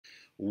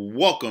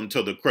Welcome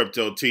to the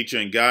Crypto Teacher,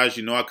 and guys,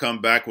 you know I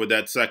come back with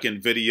that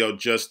second video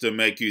just to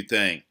make you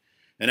think.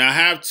 And I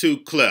have two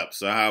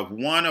clips. I have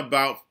one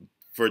about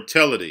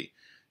fertility,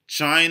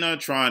 China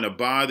trying to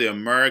buy the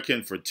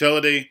American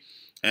fertility,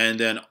 and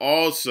then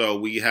also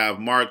we have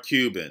Mark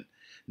Cuban.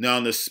 Now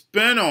the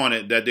spin on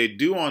it that they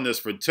do on this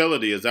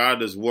fertility is out of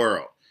this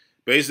world.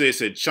 Basically they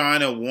said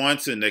China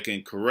wants it and they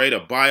can create a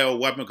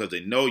bioweapon because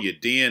they know your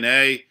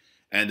DNA,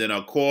 and then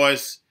of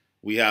course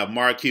we have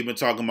Mark Cuban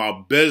talking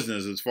about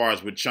business as far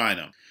as with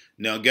China.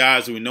 Now,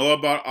 guys, we know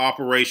about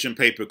Operation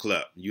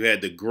Paperclip. You had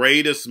the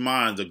greatest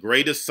minds, the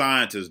greatest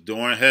scientists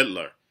during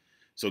Hitler.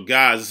 So,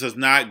 guys, this has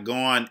not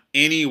gone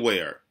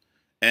anywhere.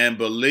 And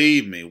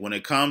believe me, when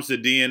it comes to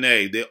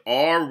DNA, they're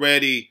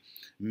already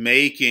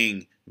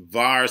making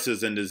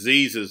viruses and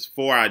diseases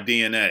for our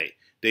DNA.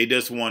 They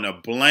just want to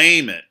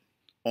blame it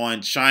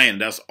on China.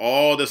 That's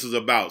all this is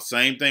about.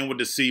 Same thing with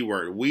the C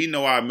word. We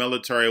know our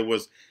military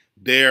was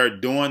there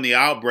during the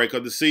outbreak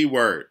of the C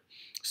word.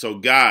 So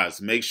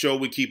guys, make sure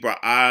we keep our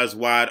eyes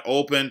wide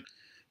open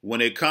when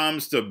it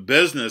comes to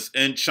business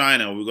in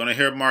China. We're going to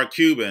hear Mark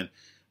Cuban,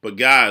 but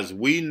guys,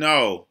 we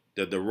know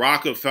that the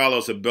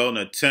Rockefellers are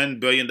building a $10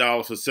 billion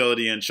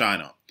facility in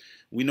China.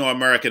 We know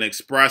American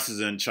Express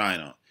is in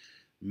China.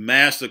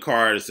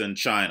 MasterCard is in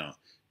China.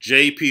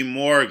 JP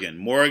Morgan,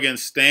 Morgan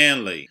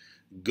Stanley,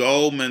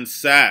 Goldman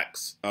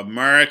Sachs,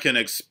 American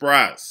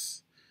Express.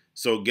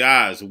 So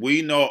guys,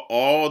 we know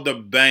all the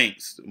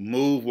banks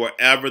move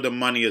wherever the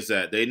money is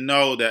at. They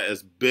know that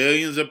as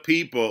billions of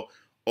people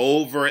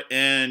over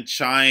in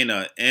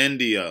China,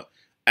 India,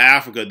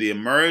 Africa, the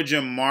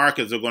emerging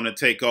markets are going to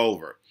take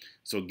over.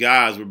 So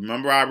guys,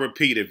 remember, I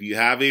repeat, if you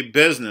have a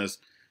business,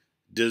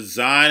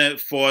 design it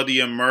for the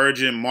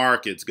emerging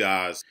markets,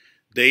 guys.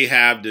 They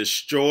have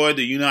destroyed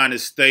the United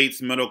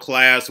States middle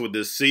class with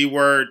the C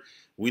word.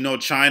 We know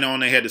China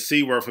only had the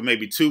C word for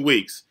maybe 2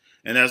 weeks,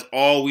 and that's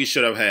all we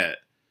should have had.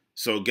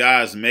 So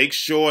guys, make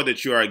sure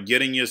that you are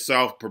getting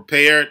yourself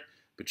prepared,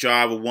 but y'all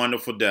have a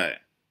wonderful day.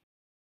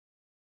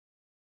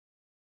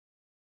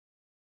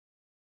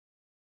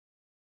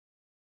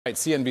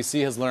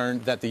 CNBC has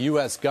learned that the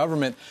U.S.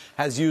 government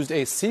has used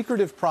a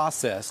secretive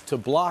process to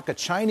block a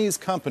Chinese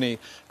company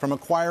from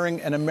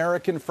acquiring an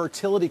American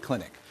fertility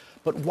clinic.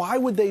 But why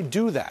would they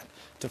do that?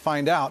 To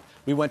find out,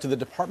 we went to the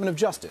Department of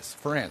Justice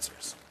for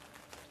answers.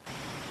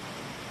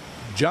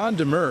 John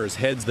Demers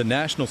heads the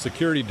National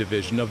Security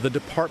Division of the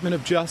Department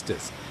of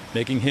Justice,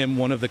 making him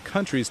one of the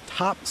country's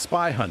top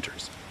spy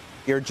hunters.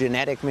 Your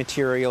genetic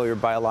material, your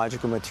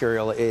biological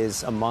material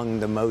is among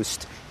the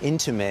most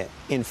intimate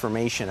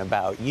information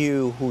about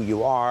you, who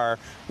you are,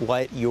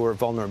 what your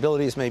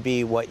vulnerabilities may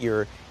be, what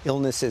your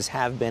illnesses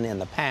have been in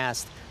the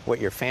past,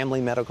 what your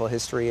family medical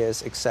history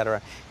is,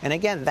 etc. And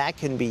again, that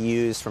can be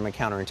used from a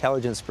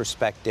counterintelligence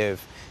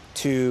perspective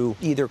to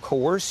either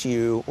coerce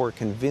you or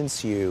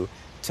convince you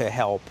to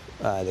help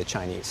the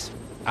Chinese.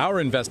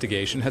 Our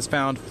investigation has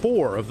found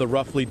 4 of the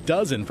roughly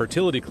dozen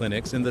fertility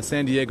clinics in the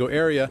San Diego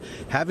area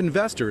have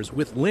investors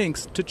with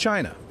links to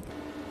China.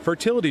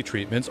 Fertility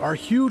treatments are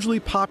hugely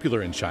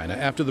popular in China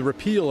after the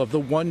repeal of the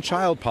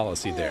one-child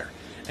policy there,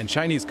 and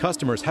Chinese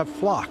customers have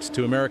flocked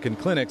to American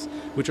clinics,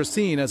 which are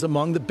seen as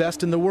among the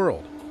best in the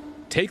world.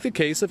 Take the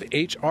case of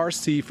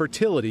HRC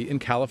Fertility in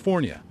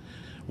California.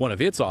 One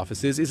of its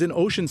offices is in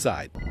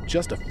Oceanside,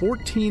 just a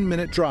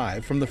 14-minute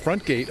drive from the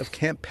front gate of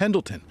Camp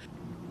Pendleton.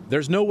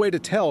 There's no way to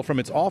tell from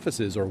its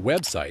offices or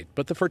website,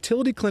 but the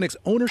fertility clinic's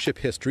ownership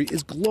history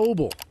is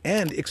global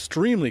and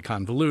extremely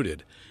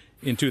convoluted.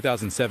 In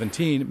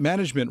 2017,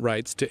 management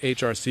rights to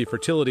HRC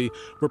Fertility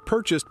were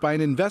purchased by an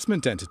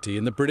investment entity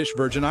in the British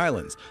Virgin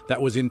Islands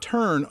that was in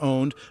turn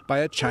owned by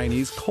a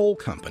Chinese coal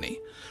company.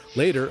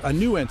 Later, a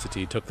new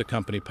entity took the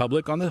company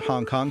public on the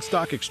Hong Kong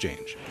Stock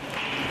Exchange.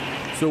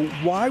 So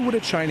why would a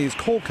Chinese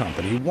coal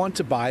company want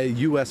to buy a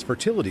U.S.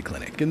 fertility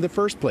clinic in the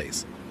first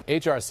place?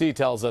 HRC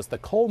tells us the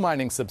coal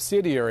mining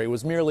subsidiary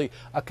was merely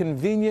a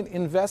convenient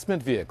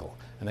investment vehicle,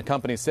 and the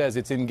company says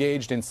it's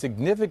engaged in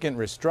significant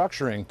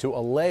restructuring to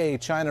allay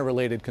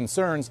China-related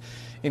concerns,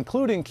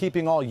 including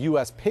keeping all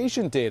U.S.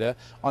 patient data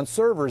on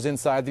servers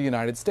inside the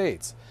United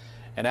States.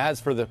 And as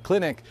for the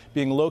clinic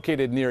being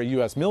located near a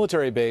U.S.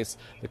 military base,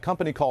 the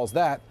company calls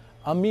that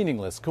a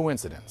meaningless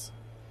coincidence.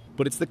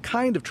 But it's the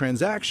kind of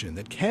transaction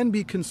that can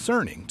be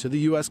concerning to the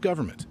U.S.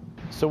 government.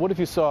 So what if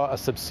you saw a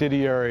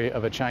subsidiary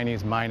of a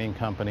Chinese mining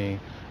company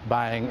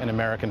buying an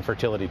American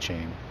fertility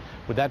chain?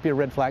 Would that be a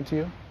red flag to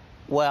you?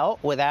 Well,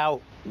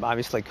 without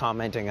obviously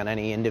commenting on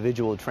any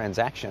individual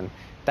transaction,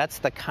 that's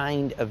the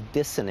kind of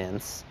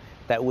dissonance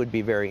that would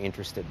be very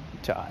interesting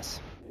to us.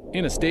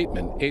 In a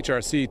statement,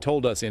 HRC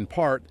told us in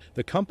part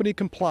the company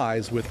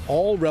complies with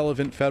all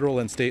relevant federal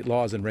and state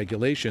laws and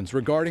regulations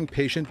regarding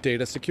patient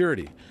data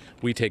security.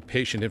 We take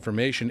patient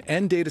information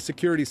and data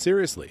security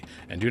seriously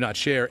and do not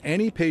share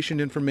any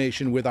patient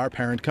information with our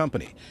parent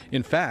company.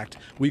 In fact,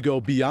 we go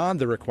beyond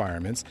the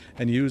requirements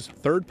and use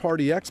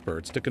third-party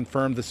experts to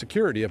confirm the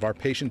security of our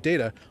patient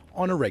data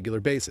on a regular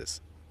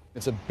basis.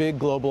 It's a big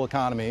global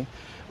economy.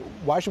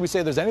 Why should we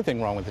say there's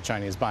anything wrong with the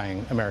Chinese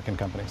buying American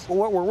companies? Well,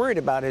 what we're worried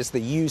about is the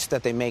use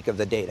that they make of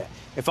the data.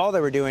 If all they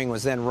were doing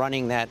was then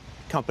running that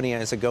company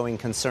as a going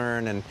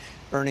concern and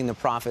earning the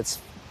profits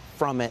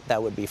from it,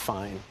 that would be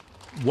fine.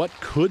 What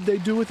could they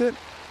do with it?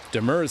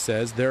 Demers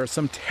says there are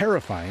some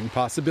terrifying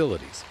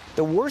possibilities.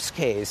 The worst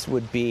case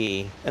would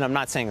be, and I'm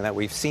not saying that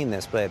we've seen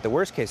this, but the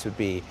worst case would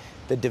be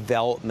the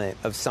development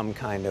of some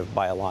kind of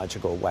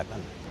biological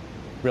weapon.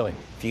 Really?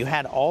 If you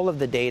had all of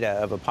the data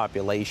of a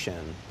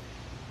population,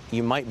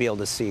 you might be able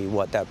to see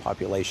what that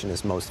population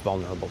is most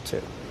vulnerable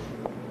to.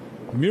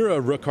 Mira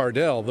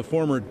Ricardel, the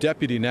former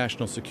Deputy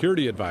National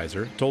Security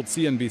Advisor, told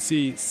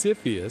CNBC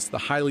CFIUS, the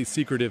highly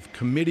secretive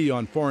Committee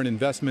on Foreign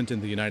Investment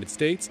in the United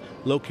States,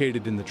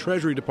 located in the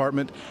Treasury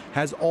Department,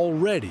 has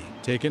already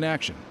taken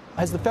action.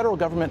 Has the federal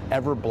government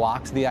ever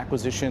blocked the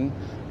acquisition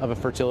of a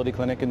fertility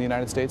clinic in the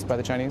United States by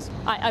the Chinese?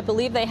 I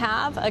believe they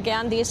have.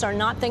 Again, these are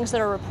not things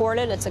that are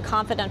reported. It's a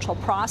confidential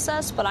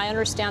process, but I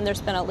understand there's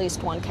been at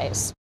least one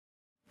case.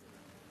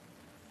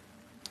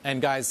 And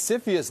guys,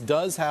 CFIUS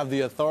does have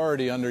the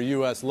authority under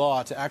U.S.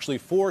 law to actually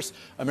force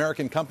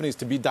American companies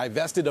to be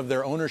divested of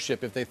their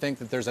ownership if they think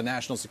that there's a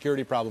national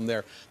security problem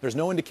there. There's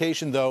no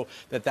indication, though,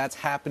 that that's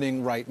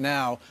happening right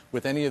now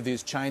with any of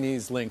these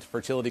Chinese-linked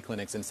fertility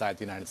clinics inside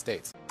the United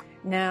States.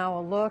 Now a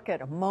look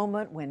at a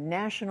moment when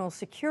national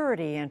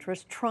security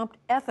interests trumped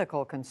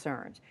ethical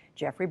concerns.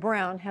 Jeffrey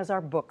Brown has our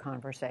book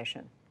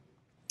conversation.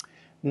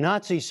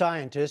 Nazi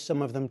scientists,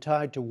 some of them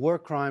tied to war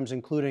crimes,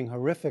 including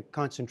horrific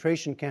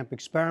concentration camp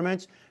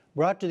experiments,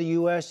 brought to the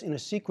U.S. in a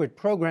secret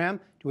program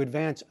to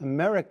advance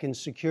American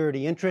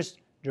security interests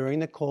during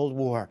the Cold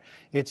War.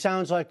 It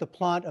sounds like the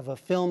plot of a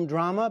film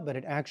drama, but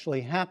it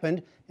actually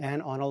happened,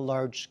 and on a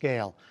large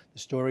scale. The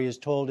story is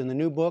told in the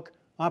new book,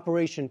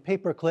 Operation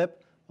Paperclip.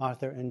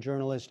 Author and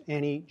journalist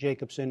Annie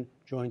Jacobson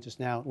joins us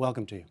now.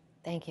 Welcome to you.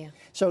 Thank you.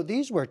 So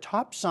these were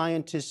top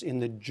scientists in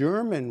the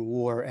German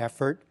war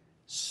effort,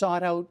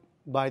 sought out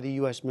by the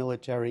U.S.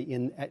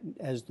 military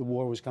as the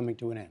war was coming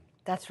to an end.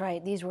 That's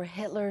right. These were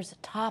Hitler's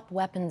top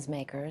weapons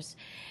makers,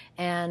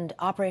 and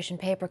Operation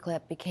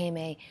Paperclip became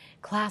a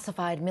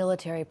classified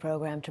military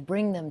program to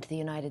bring them to the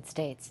United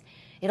States.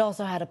 It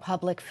also had a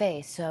public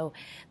face, so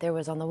there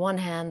was, on the one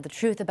hand, the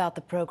truth about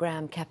the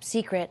program kept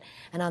secret,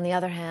 and on the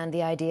other hand,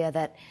 the idea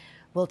that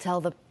we'll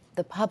tell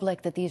the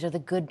public that these are the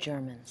good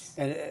Germans.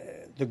 And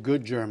the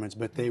good Germans,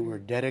 but they were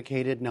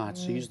dedicated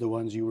Nazis, the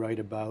ones you write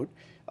about.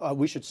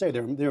 We should say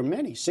there are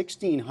many,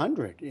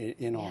 1,600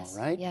 in all,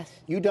 right? Yes.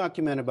 You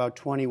document about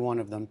 21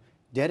 of them,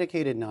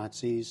 dedicated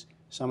Nazis,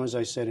 some, as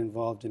I said,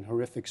 involved in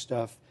horrific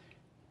stuff.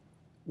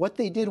 What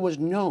they did was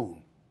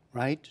known,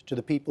 right, to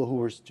the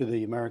people to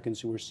the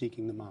Americans who were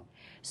seeking them out.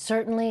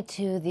 Certainly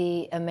to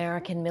the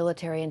American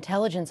military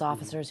intelligence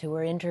officers who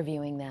were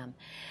interviewing them.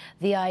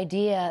 The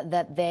idea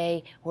that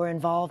they were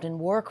involved in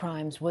war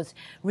crimes was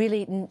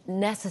really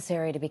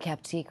necessary to be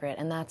kept secret,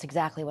 and that's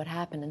exactly what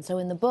happened. And so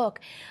in the book,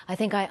 I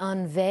think I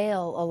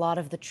unveil a lot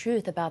of the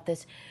truth about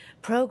this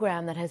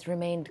program that has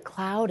remained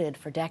clouded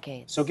for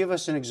decades. So give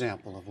us an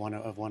example of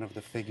one of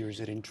the figures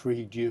that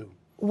intrigued you.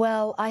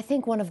 Well, I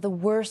think one of the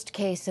worst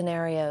case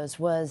scenarios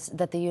was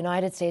that the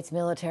United States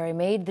military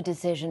made the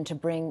decision to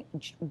bring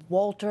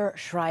Walter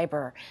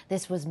Schreiber.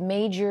 This was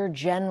Major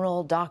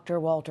General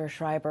Dr. Walter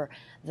Schreiber,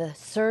 the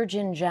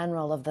Surgeon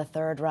General of the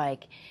Third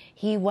Reich.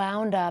 He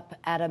wound up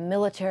at a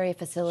military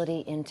facility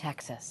in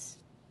Texas.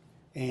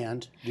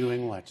 And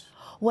doing what?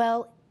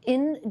 Well,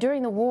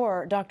 during the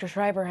war, Dr.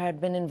 Schreiber had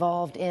been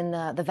involved in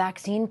the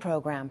vaccine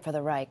program for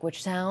the Reich,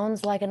 which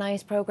sounds like a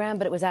nice program,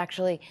 but it was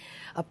actually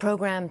a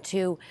program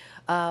to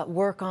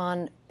work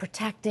on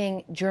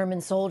protecting German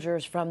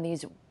soldiers from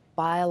these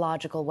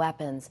biological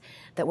weapons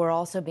that were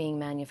also being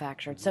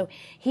manufactured. So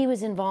he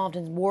was involved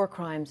in war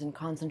crimes and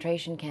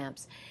concentration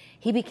camps.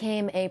 He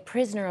became a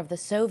prisoner of the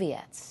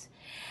Soviets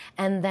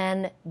and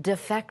then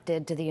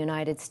defected to the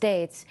United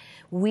States.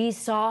 We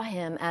saw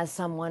him as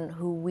someone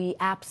who we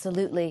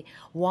absolutely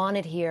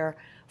wanted here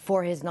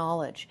for his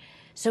knowledge.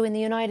 So in the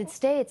United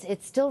States,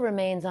 it still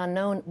remains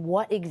unknown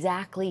what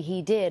exactly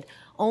he did,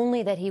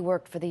 only that he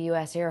worked for the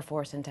U.S. Air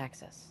Force in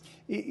Texas.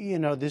 You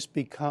know, this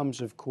becomes,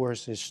 of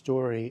course, a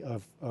story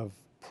of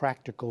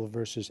practical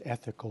versus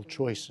ethical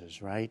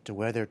choices, right?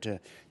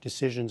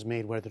 Decisions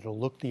made whether to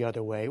look the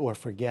other way or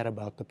forget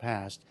about the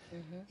past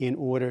in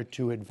order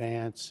to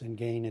advance and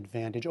gain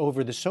advantage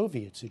over the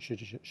Soviets, it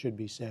should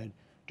be said,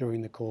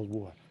 during the Cold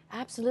War.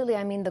 Absolutely.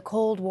 I mean, the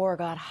Cold War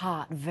got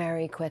hot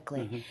very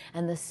quickly,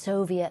 and the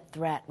Soviet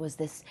threat was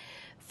this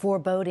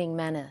foreboding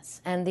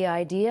menace. And the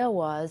idea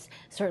was,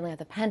 certainly at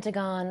the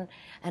Pentagon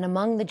and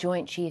among the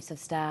Joint Chiefs of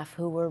Staff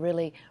who were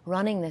really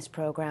running this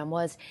program,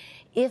 was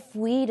if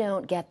we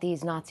don't get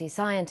these Nazi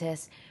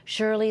scientists,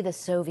 surely the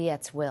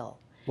Soviets will.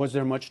 Was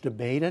there much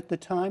debate at the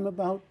time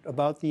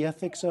about the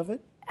ethics of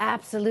it?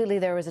 Absolutely,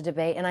 there was a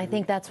debate, and I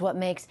think that's what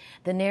makes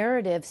the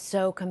narrative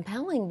so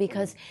compelling,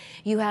 because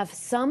you have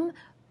some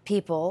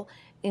people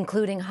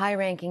including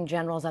high-ranking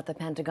generals at the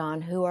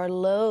Pentagon who are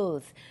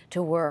loath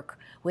to work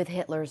with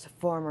Hitler's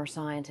former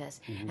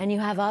scientists. And you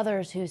have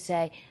others who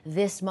say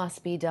this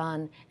must be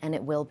done and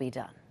it will be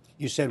done.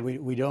 You said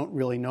we don't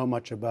really know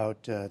much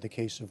about the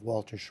case of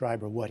Walter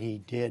Schreiber, what he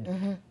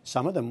did.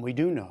 Some of them we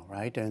do know,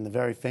 right? And the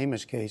very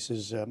famous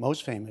cases,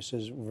 most famous,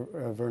 is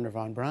Wernher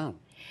von Braun.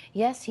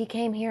 Yes, he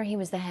came here. He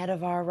was the head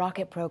of our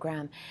rocket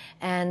program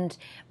and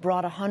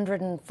brought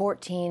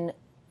 114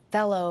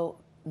 fellow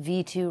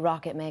V2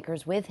 rocket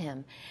makers with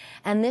him.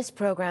 And this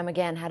program,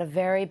 again, had a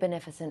very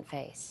beneficent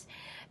face.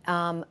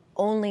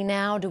 Only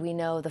now do we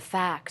know the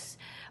facts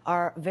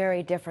are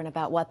very different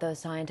about what those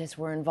scientists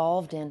were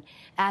involved in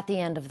at the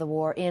end of the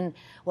war in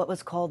what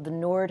was called the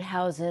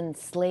Nordhausen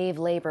slave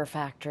labor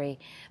factory.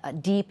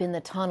 Deep in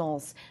the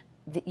tunnels,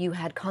 you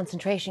had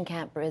concentration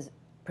camp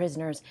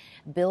prisoners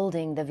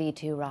building the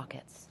V2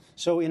 rockets.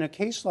 So in a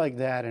case like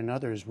that and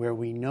others where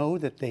we know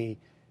that they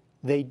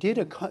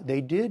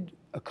did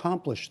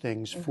accomplish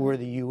things for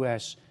the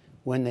U.S.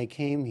 when they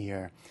came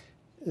here,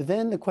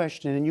 then the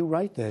question, and you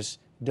write this,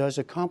 does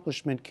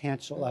accomplishment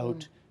cancel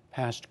out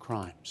past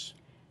crimes?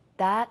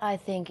 That, I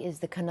think, is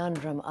the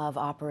conundrum of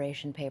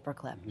Operation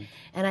Paperclip.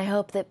 And I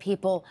hope that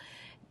people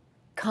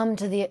come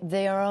to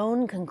their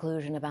own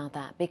conclusion about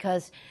that,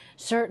 because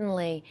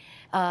certainly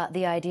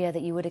the idea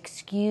that you would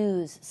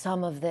excuse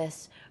some of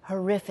this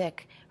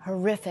horrific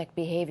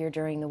behavior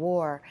during the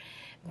war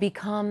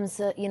becomes,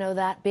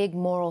 that big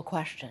moral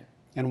question.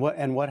 And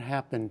what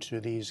happened to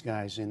these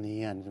guys in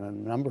the end? A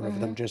number of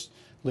them just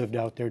lived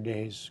out their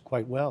days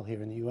quite well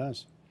here in the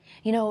U.S.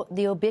 You know,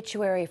 the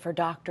obituary for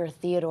Dr.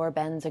 Theodore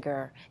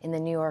Benziger in the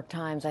New York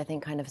Times, I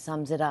think, kind of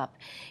sums it up.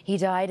 He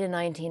died in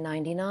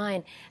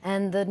 1999,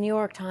 and the New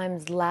York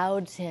Times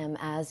lauds him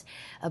as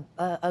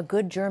a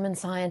good German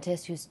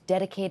scientist who's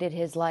dedicated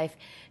his life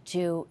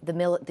to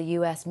the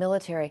U.S.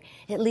 military.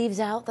 It leaves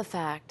out the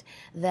fact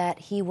that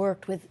he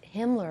worked with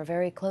Himmler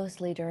very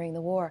closely during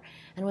the war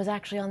and was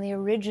actually on the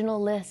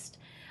original list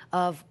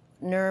of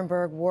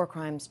Nuremberg war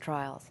crimes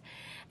trials.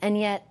 And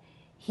yet,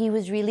 he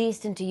was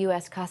released into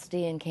U.S.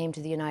 custody and came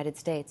to the United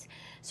States.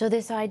 So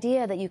this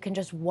idea that you can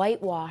just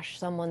whitewash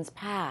someone's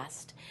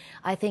past,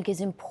 I think,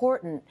 is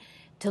important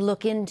to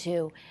look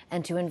into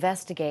and to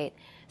investigate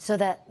so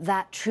that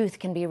that truth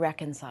can be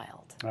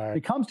reconciled. All right. When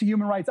it comes to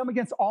human rights, I'm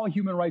against all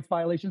human rights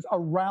violations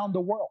around the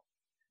world.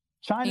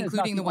 China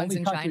including the ones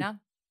in China?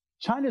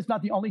 China is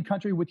not the only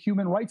country with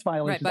human rights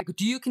violations. Right, but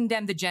do you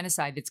condemn the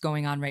genocide that's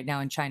going on right now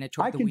in China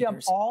toward the Uyghurs? I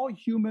condemn all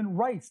human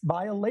rights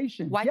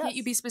violations. Why can't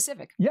you be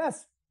specific?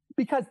 Yes.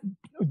 Because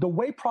the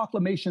way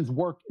proclamations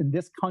work in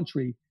this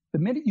country, the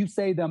minute you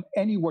say them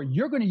anywhere,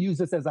 you're going to use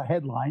this as a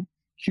headline.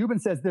 Cuban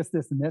says this,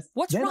 this, and this.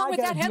 What's wrong with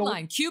that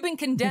headline? Cuban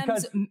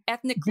condemns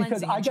ethnic cleansing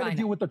in China. Because I got to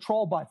deal with the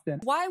troll bots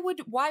then. Why would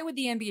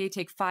the NBA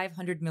take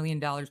 $500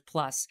 million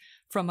plus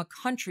from a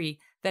country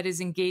that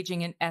is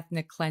engaging in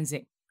ethnic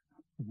cleansing?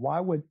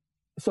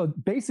 So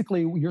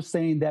basically you're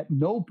saying that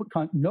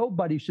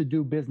nobody should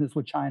do business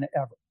with China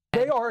ever.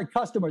 They are a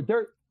customer.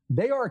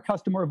 They are a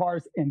customer of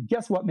ours, and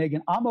guess what,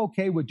 Megan? I'm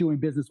okay with doing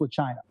business with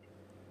China.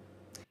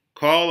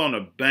 Call on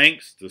the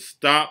banks to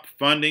stop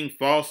funding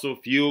fossil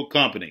fuel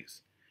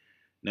companies.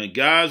 Now,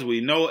 guys, we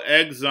know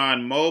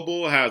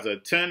ExxonMobil has a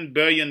 $10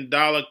 billion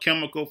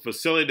chemical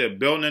facility they're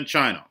building in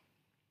China.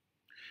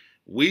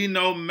 We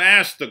know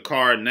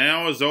MasterCard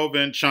now is over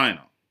in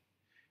China.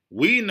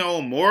 We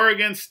know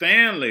Morgan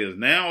Stanley is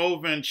now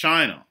over in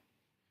China.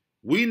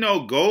 We know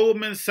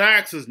Goldman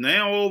Sachs is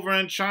now over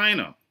in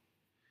China.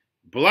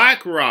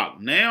 BlackRock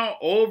now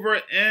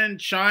over in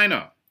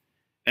China,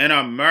 and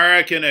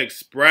American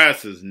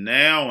Express is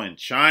now in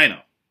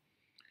China.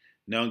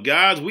 Now,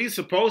 guys, we're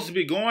supposed to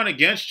be going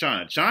against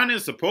China. China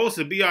is supposed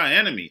to be our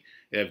enemy.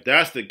 If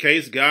that's the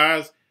case,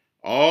 guys,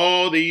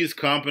 all these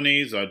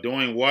companies are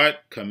doing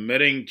what?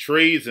 Committing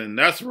treason.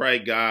 That's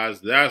right,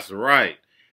 guys. That's right.